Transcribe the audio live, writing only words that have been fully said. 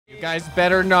guys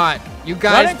better not. You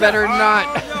guys better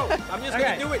not. No, I'm just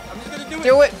gonna do it. I'm just gonna do it.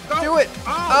 Do it. Go. Do it.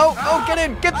 Oh, get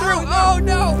in. Get through. Oh,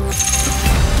 no.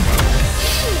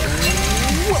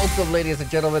 Welcome, ladies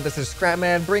and gentlemen. This is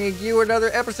ScrapMan bringing you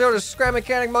another episode of Scrap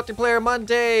Mechanic Multiplayer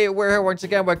Monday. We're here once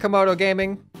again with Camodo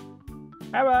Gaming.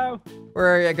 Hello.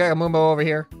 We're got Mumbo over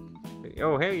here.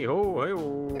 Oh, hey, oh, hey,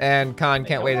 oh. And Khan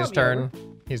can't wait his turn.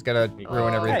 He's gonna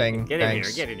ruin everything. Get in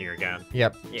here, get in here, Khan.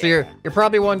 Yep. Yeah. So you're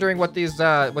probably wondering what these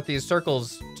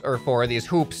circles are for, these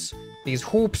hoops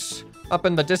up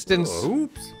in the distance.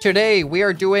 Oops. Today we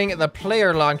are doing the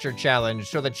player launcher challenge.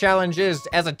 So the challenge is,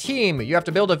 as a team, you have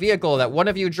to build a vehicle that one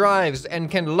of you drives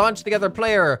and can launch the other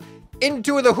player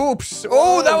into the hoops.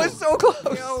 Oh, that was so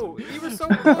close. Yo, you were so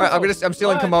close. All right, I'm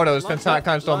stealing Komodo's since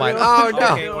Khan stole mine. Oh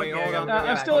no. Okay, wait, hold on.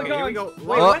 I'm still going. Wait,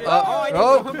 what?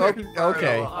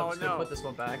 Okay. I'm just gonna put this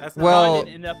one back. Well, I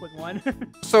didn't end up with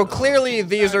one. so clearly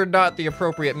these are not the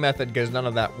appropriate method because none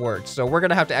of that worked. So we're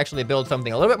gonna have to actually build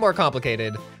something a little bit more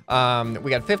complicated.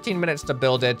 We got 15 minutes to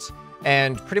build it,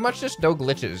 and pretty much just no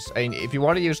glitches. I mean, if you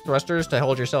want to use thrusters to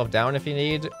hold yourself down if you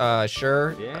need,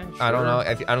 sure. Yeah, sure. I don't know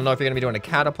if you're gonna be doing a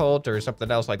catapult or something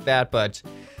else like that, but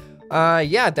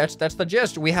yeah, that's the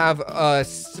gist. We have 6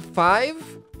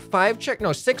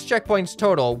 checkpoints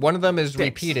total. One of them is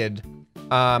repeated.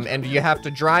 And you have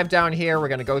to drive down here. We're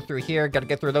gonna go through here. Gotta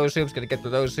get through those hoops. Gotta get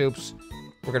through those hoops.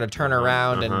 We're gonna turn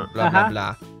around and blah blah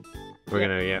blah. We're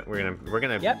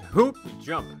gonna hoop,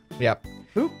 jump. Yep.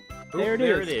 Hoop. There it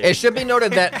is. It should be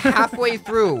noted that halfway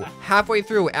through,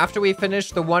 after we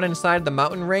finish the one inside the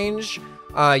mountain range,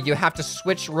 you have to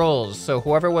switch roles. So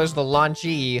whoever was the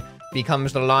launchee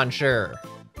becomes the launcher.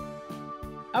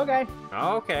 Okay.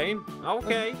 Okay.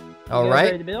 All right.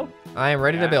 Ready to build? I am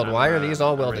ready to build. Why are these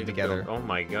all I'm welded ready to together? build. Oh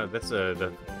my god, that's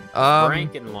the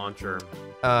Franken launcher.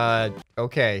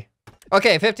 Okay.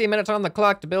 Okay, 15 minutes on the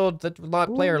clock to build the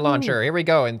player launcher. Here we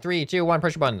go. In 3, 2, 1,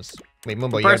 push your buttons. Wait,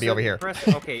 Mumbo, you gotta be over here.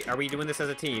 Okay, are we doing this as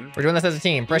a team? We're doing this as a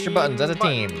team. Press your buttons as a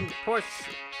team. Push.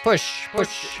 Push.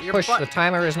 The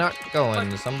timer is not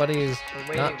going. Somebody's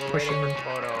not pushing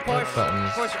Push.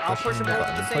 buttons. Push. I'll push them both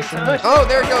at the same Pushing. time. Oh,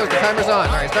 there it goes. The timer's on.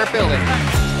 All right, start building.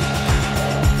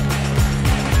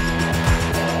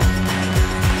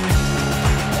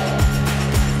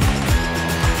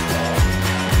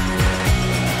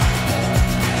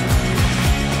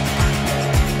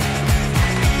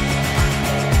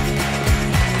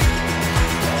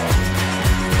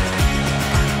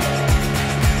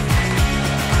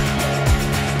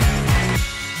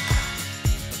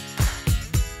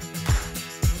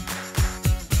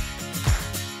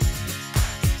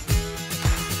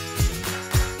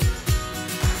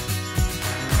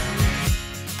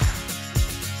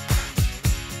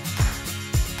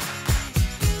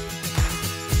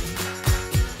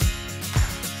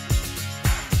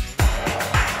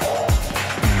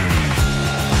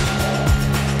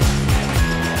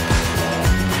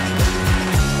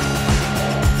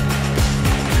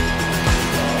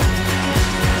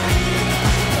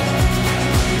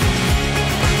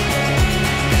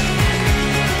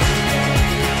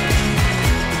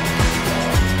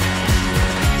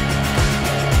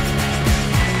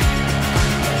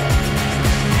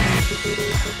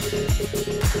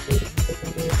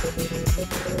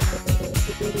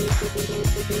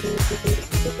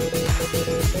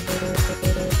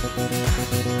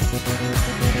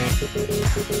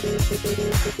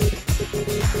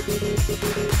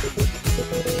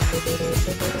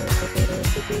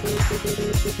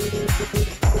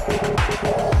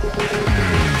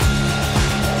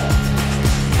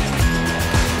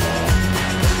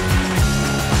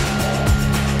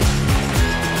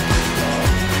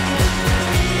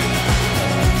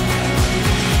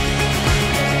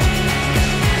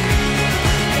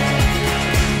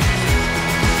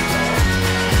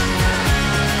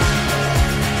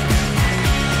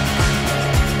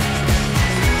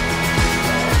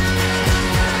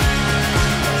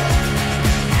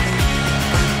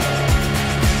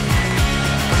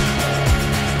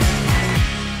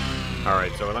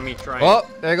 Oh,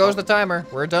 there goes the timer.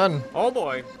 We're done. Oh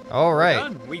boy. All right. We're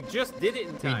done. We just did it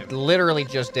in time. We literally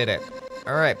just did it.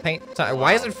 All right, paint time.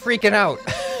 Why is it freaking out?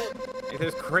 It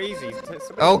is crazy.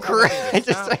 Oh, correct.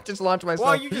 I just launched myself.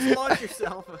 Why you just launched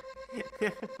yourself?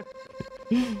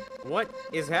 What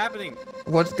is happening?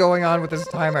 What's going on with this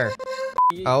timer?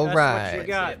 All right. What you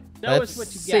got. Let's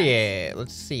see it.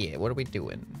 Let's see it. What are we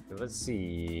doing? Let's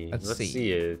see. Let's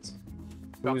see it.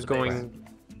 Who's going?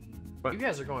 You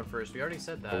guys are going first. We already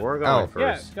said that. We're going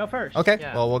first. Yeah, go first. Okay,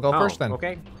 Yeah. well, we'll go first then.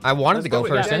 Okay. I wanted to go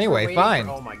first anyway. Fine.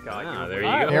 Oh my god. Ah, You there were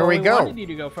you go. Here we go. wanted you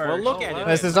to go first. Well, look at it.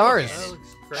 This is ours.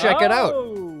 Check it out.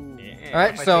 Oh. Yeah. All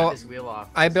right, If I so take this wheel off,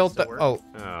 I does it built still the. work?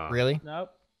 Oh, really?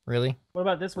 Nope. Really? What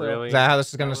about this wheel? Really? Is that how this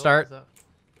is That gonna wheel? start? Is that-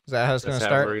 Is that how it's gonna That's how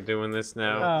start? we're doing this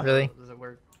now. Oh. Really? Does it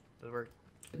work? Does it work?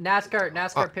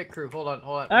 NASCAR pit crew. Hold on.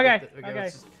 Okay. We Okay.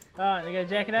 let's just- You gotta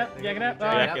jack it up. Jack it up.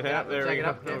 Jack All right. Jack it up, there we jack it go.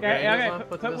 up. Okay. Okay. Wheels Okay. on,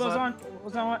 Put the wheels on.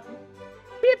 Wheels on what?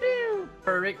 Pew pew.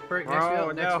 Perfect. Next Oh,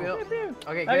 wheel. Next no. wheel. Pew pew.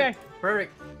 Okay. Good. Okay.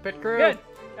 Perfect. Pit crew. Good.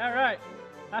 All right.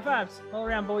 High fives all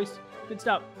around, boys. Good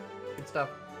stuff. Good stuff.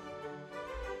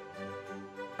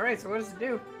 All right. So what does it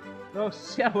do? Oh,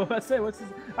 yeah. What about to say? What's this?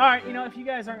 All right. You know, if you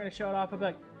guys aren't gonna show it off, I'll be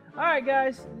like, all right,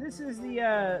 guys. This is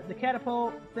the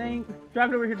catapult thing.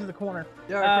 Drive it over here to the corner.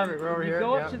 Yeah. Perfect. We're over you here.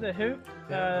 go yeah. up to the hoop.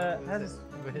 Yeah,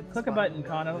 Click a button,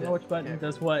 Con. I don't know which button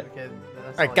does what. Okay,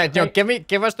 that's All right, guys,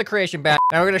 give us the creation back.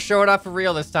 Now we're gonna show it off for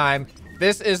real this time.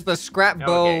 This is the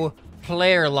ScrapBow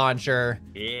player launcher.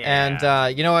 Yeah.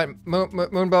 And you know what,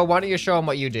 Moonbow, why don't you show them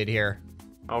what you did here?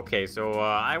 Okay, so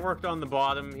I worked on the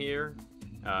bottom here.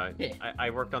 Yeah.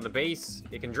 I worked on the base.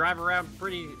 It can drive around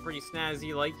pretty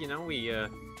snazzy, like, you know. We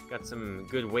got some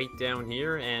good weight down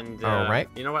here, and All right.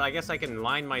 you know what? I guess I can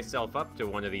line myself up to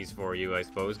one of these for you, I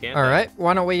suppose. Can't All I? right,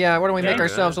 why don't we make Yeah.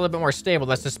 ourselves a little bit more stable?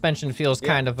 That suspension feels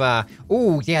kind of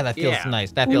ooh, yeah, that feels Yeah.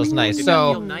 nice. That feels nice. Does that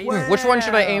So, feel nice? which one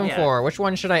should I aim Yeah. for? Which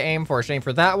one should I aim for? Should I aim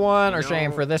for that one, or should I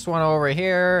aim know, for this one over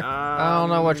here? I don't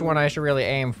know which one I should really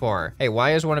aim for. Hey,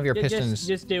 why is one of your pistons?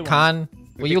 Just do one. Con,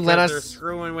 will you let Because they're us?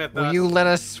 screwing with Will us. you let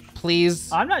us,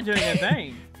 please? I'm not doing a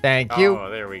thing. Thank you.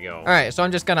 Oh, there we go. All right, so I'm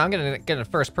gonna get a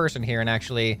first person here and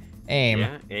actually aim,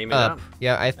 Yeah, aim it up. up.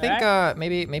 Yeah, I think Alright.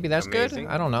 maybe that's Amazing.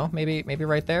 good. I don't know. Maybe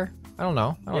right there. I don't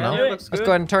know. I don't Yeah, know. that looks Let's good.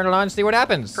 go ahead and turn it on and see what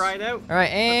happens. Try it out. All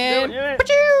right, and Do it.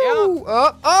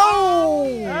 Pachoo!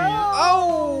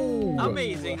 Oh!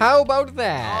 Amazing. How about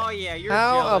that? Oh yeah, you're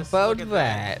How jealous. about Look at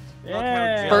that? Look how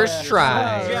Yeah. jealous. First You're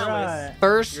try. So jealous. Right.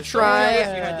 First You're so try,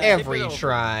 jealous you had to every tip it over.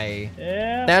 try.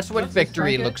 Yeah. That's what Just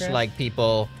victory like looks that. like,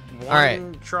 people. One All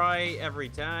right. try every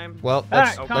time. Well, All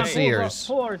let's right, okay. Con, see yours.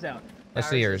 Pull ours out. Let's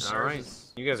see yours. All right.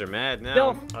 You guys are mad now.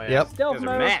 Stealth. Oh, yeah. Yep. You Stealth guys are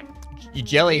mode. mad. You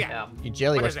jelly. Yeah. You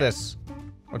jelly. What What's is this?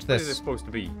 What's What is this this? supposed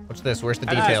to be? What's this? Where's the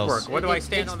How does this details? work? What do I It's-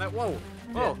 stand it's- on that? Whoa.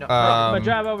 Yeah, Whoa. no, I'm Um, gonna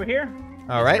drive over here.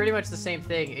 All it's right. pretty much the same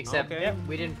thing, except Okay.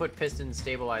 we didn't put piston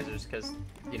stabilizers because,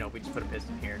 you know, we just put a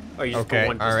piston here. Oh, you just Okay. put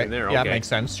one All piston right. there. Yeah, Okay. makes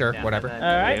sense. Sure. Yeah, Whatever. And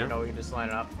then, All right. You know, we can just line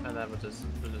it up, and then we'll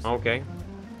just Okay.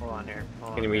 hold on here.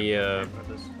 Hold Can on we, here.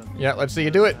 Yeah. Let's see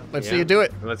you do it. Let's see Yeah. you do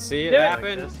it. Let's see it Do it.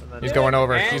 happen. He's going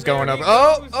over. And He's going there over. he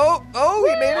Oh, goes. oh!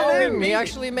 He made Oh, it he in. made He it.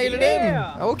 actually made it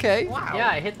Yeah. in. Okay. Wow. Yeah,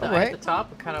 I hit the Alright.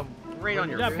 top, kind of Right on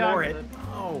your Good job, forehead.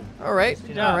 Oh. All right.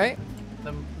 Good job. All right.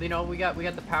 You know, we got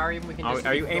the power. Even we can just.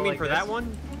 Are you go aiming like for this. that one?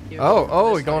 You can go Oh,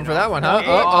 this you're going one, for you know. that one, huh? Okay.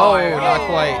 Oh, Oh, not yeah.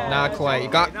 quite. Not quite. You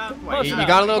got. Not quite. You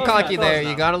got a little Close cocky enough, there. close You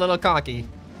enough. got a little cocky.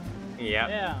 Yeah.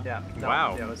 Yeah. Yeah. No,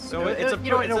 Wow. Yeah, So it's a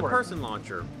you know, it's it'll a work. person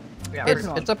launcher. Yeah,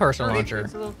 It's a personal launcher.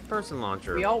 It's a little person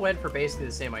launcher. we all went for basically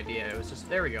the same idea. It was just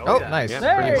there we go. Oh, look at that. nice. Yeah,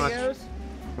 There pretty he much. goes.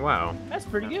 Wow. That's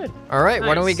pretty good. All right.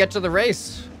 Why don't we Nice. get to the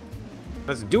race?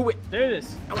 Let's do it. Do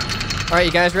this. All right,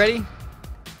 you guys ready?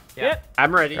 Yeah. Yep.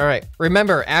 I'm ready. All right.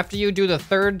 Remember, after you do the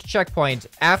third checkpoint,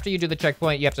 you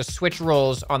have to switch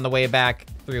roles on the way back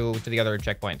through to the other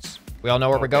checkpoints. We all know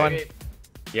where we're going? Okay.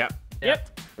 Yep.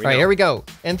 Yep. All right, here we go.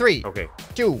 In 3, Okay.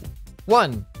 2,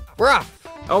 1, we're off.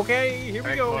 Okay, here we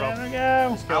Alright, go. Camodo. There we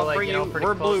go. Go, I'll like, bring you know, you. pretty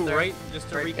We're close blue, there. right? Just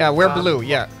to Right. recap. Yeah, we're blue.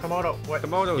 Yeah. Komodo, what?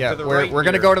 Komodo Yeah, to the we're right.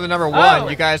 gonna here. go to the number 1. Oh,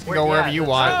 You guys can go yeah, wherever you that's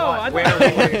want. Oh, I Where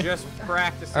thought- we were just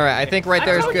practicing. All right, I think right I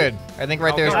there is told you. good. I think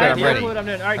right there is Okay. good. All I'm right, ready. you know what I'm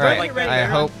doing. All right, All go right, get ready. I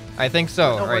everyone. hope. I think so.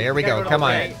 All right, here we gotta go. go Come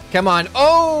on. away. Come on.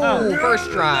 Oh, Oh.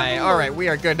 first try. All right, we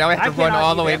are good. Now I have to I run cannot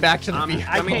all the do way that. back to the I'm field.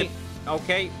 coming.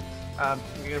 Okay. You're gonna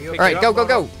pick All it right, up, go, go,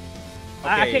 go.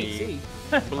 I can't Okay. see.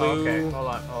 Blue. Okay, hold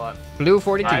on. Blue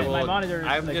 42. I My will, monitor is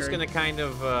I'm just flickering. gonna kind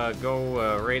of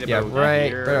go right Yeah, about right.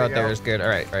 here. Right out we there go. is good. All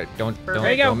right, all right. Don't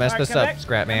There you go. don't mess All right, this come up, back.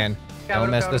 ScrapMan. Go, Don't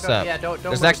go, mess go, this go. up. Yeah, don't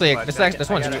This is worry actually too much. this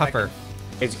one's tougher.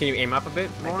 Can you aim up a bit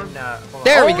more?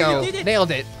 There we Oh, go. you did it.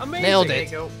 Nailed it. Amazing. Nailed There it.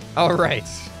 you go. All right.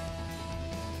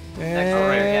 Next one,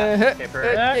 right, yeah. Okay,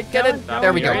 perfect. Get it. Going,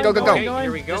 There we go. going, Go, go, Okay, go.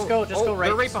 here we go. Just go Oh, right.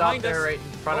 they're right Stop behind there, us. right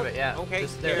in front of it. Yeah. Okay,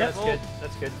 Just there. yeah. That's good.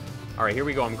 That's good. All right, here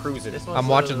we go. I'm cruising. This one's I'm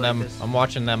watching literally them. like this. I'm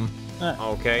watching them.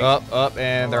 Okay. Up, up,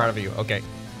 and they're out of view. Okay.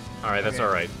 All right, that's Okay.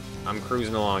 all right. I'm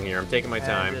cruising along here. I'm taking my And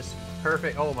time. just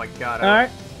perfect. Oh my god. All right.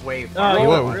 Way far. Oh, you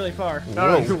Whoa. went really far.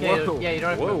 No, Whoa. yeah, Whoa. yeah, you don't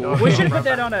have to Whoa. go. We Whoa. should put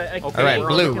that on a Okay, All right, cable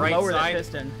blue. so we can Right lower side. that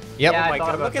piston. Yep. Yeah, Oh I my thought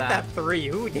god, about look at that 3.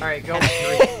 Who All right, go.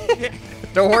 3.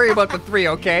 Don't worry about the 3,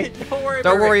 okay? Don't worry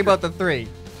Don't about worry it. about the 3.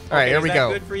 All right, Okay, here is we that go.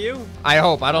 good for you? I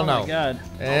hope. I don't Oh know. my god.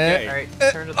 Okay. All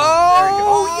right, turn to the. Oh, there you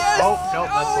go. yes! Oh, no,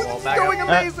 that's the wall. This is Back going up.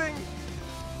 amazing.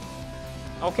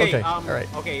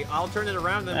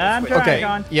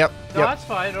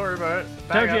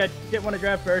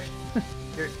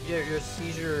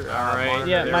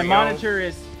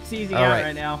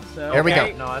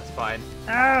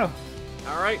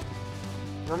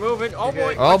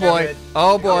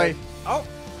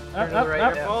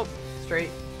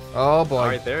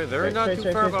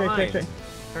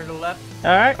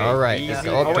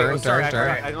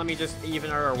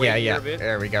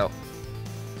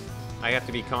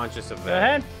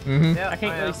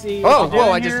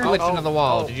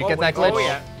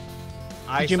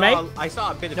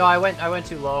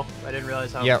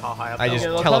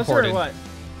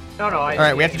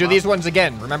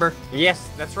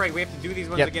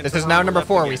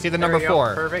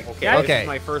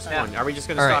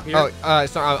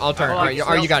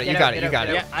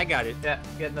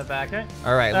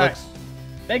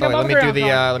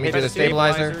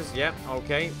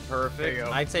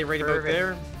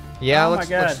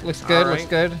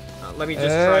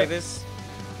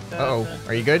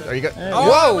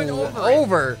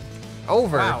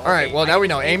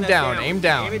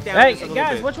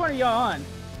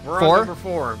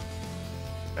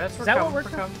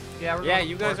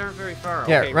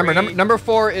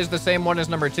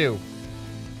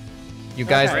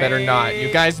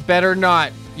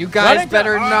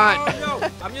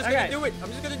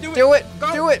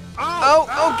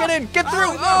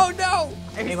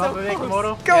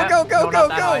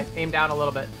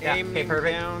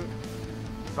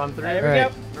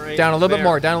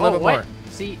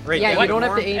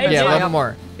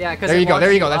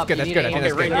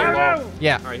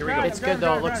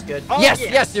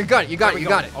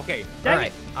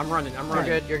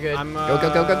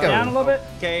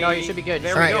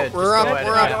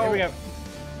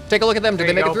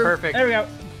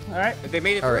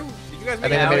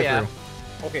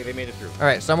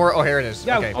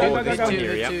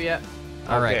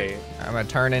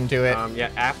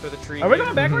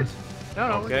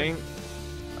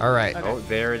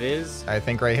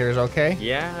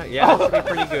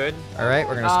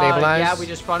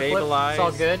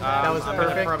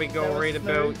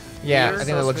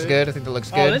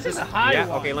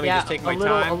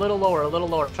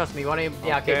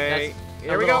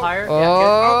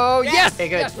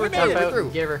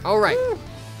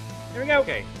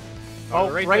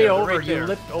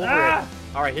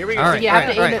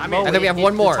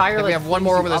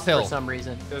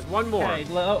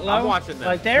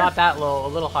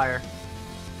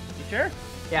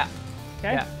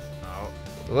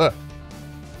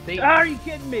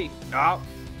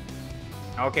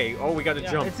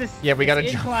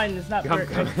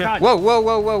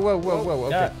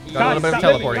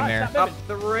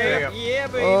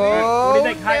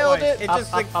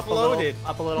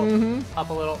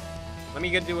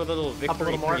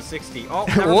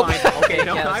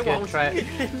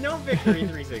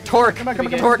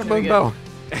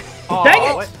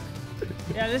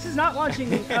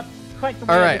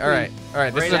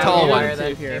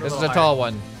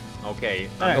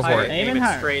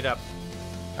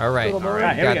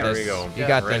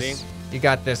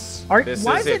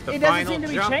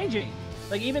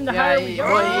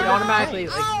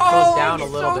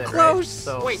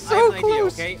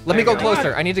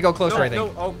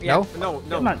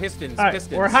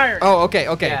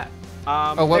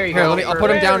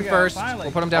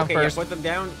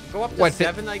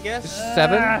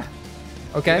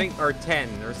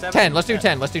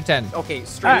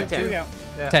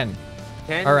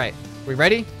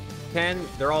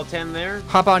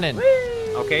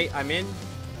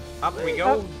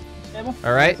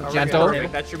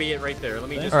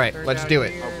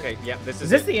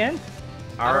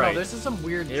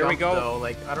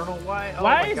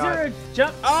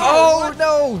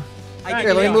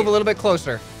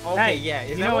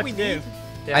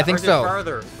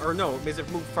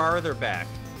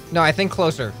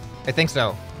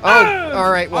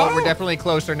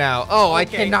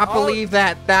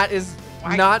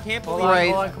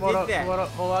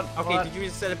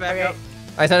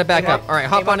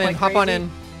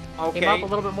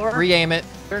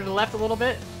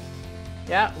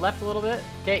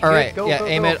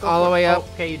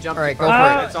 jump. All right, too go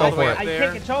far. for it. It's Go all the way for up I it. there.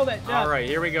 can't control that jump. All right,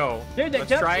 here we go. Dude, that Let's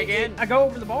jump, try again. I go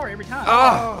over the bar every time.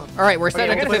 Oh! All right, we're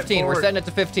setting Okay, it to put it 15. We're forward. setting it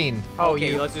to 15. Oh,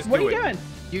 Okay, you let's just What are do you it. doing?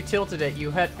 you tilted it.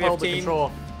 You held the 15.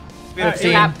 control.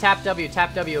 15. Tap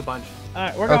W a bunch. All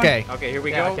right, we're going. Okay, Okay, here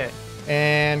we Yeah, go. okay.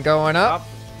 and going up.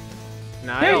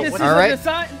 Nice. this is All a right.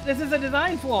 design. This is a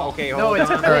design flaw. Okay, No, hold it's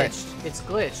on. glitched. It's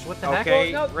glitched. What the heck?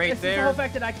 Okay. Well, no, right it's the there. whole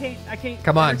fact that I can't.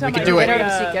 Come on, every we time can I do it. Get make, out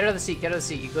of the seat. Get out of the seat. Get out of the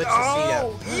seat. You glitched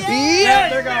Oh, the seat Yeah,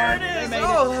 they're gone. They made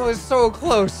Oh, it. that was so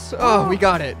close. Oh, we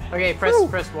got it. out. Okay,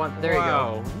 press one. There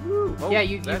Wow. you go. Yeah,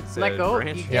 you that's let a go.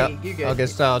 branch. You good. I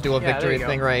guess I'll do a Yeah, there victory you go.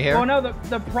 thing right here. Well, no,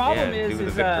 the problem Yeah, do the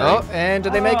is victory. Oh, and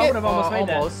did they make I it? would've almost made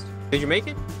that. Almost. Did you make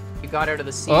it? You got out of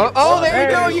the seat. Oh, there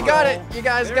you go. Very You got cool. it. You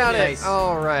guys Very got nice. it.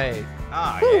 All right.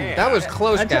 Ah, Whew, yeah. that was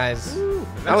close, I tell- guys. I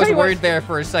tell was you what, worried there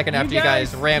for a second after you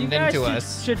guys rammed into should,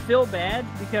 us. Should feel bad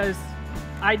because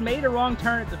I'd made a wrong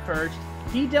turn at the first.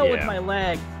 He dealt with Yeah. my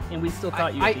leg, and we still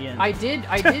caught you at the end. I did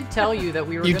tell you that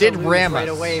we were You gonna did lose ram right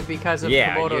us. away because of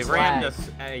Yeah, Camodo's you rammed lag. us.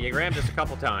 You rammed us a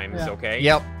couple times. Yeah. Okay.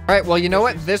 Yep. All right. Well, you know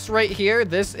what? This right here,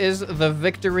 this is the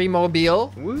victory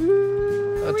mobile.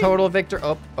 Woo. A total victor.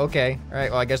 Oh, okay. All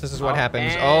right. Well, I guess this is what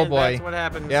happens. and Oh boy. That's what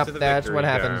happens Yep. to the That's victory what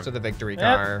car. happens to the victory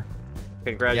Yep. car.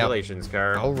 Congratulations,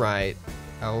 car. All right.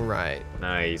 All right.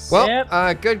 Nice. Well,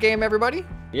 Yep. Good game, everybody.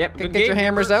 yep. Get Good your game.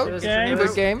 hammers out. It was Okay.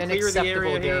 Good game. An Clear the acceptable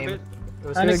area here a game. bit. It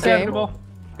was Unacceptable.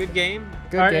 Good game.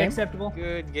 Good Alright, game. acceptable.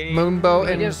 Good game. Moonbow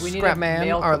We and need to ScrapMan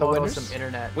mail are the Camodo winners. some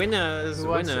internet. Winners. Who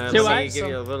wants to- Winners. Do Let I? me give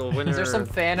you a little winner. Is there some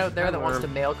fan out there that wants to Or-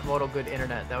 mail Camodo good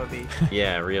internet? That would be.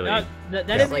 Yeah, really. That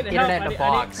Yeah. isn't Like gonna help. internet in a I need-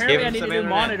 box. Apparently, Give I him need a some new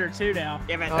internet. monitor too now.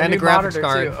 Give it. Oh, And a new graphics monitor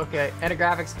card. Too. Okay, and a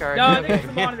graphics card. No, I okay. think it's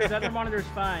the monitors. The other monitor's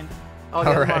fine. Oh, the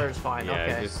All other right. monitor's fine. Yeah,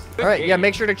 okay. just- All right, yeah, game.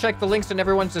 make sure to check the links in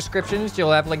everyone's descriptions.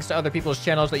 You'll have links to other people's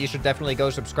channels that you should definitely go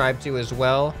subscribe to as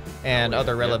well, and Oh, yeah,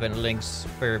 other yeah. relevant links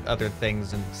for other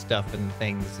things and stuff and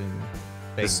things and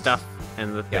The things. stuff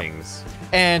and the things.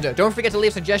 And don't forget to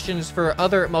leave suggestions for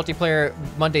other multiplayer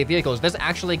Monday vehicles. This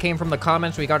actually came from the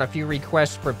comments. We got a few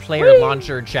requests for player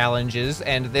launcher challenges,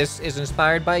 and this is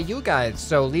inspired by you guys.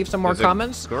 So leave some more Those are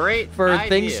comments Great. for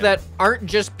things idea. that aren't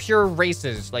just pure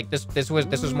races. Like this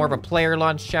was more of a player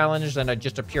launch challenge than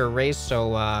just a pure race. So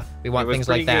we It want was things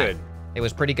like pretty that. good. It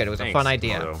was pretty good. It was a Thanks, fun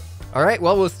idea. Camodo. All right,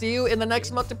 well, we'll see you in the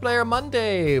next multiplayer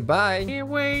Monday. Bye. Can't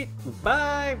wait.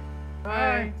 Bye. Bye.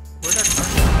 Bye. Where'd our car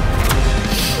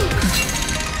go?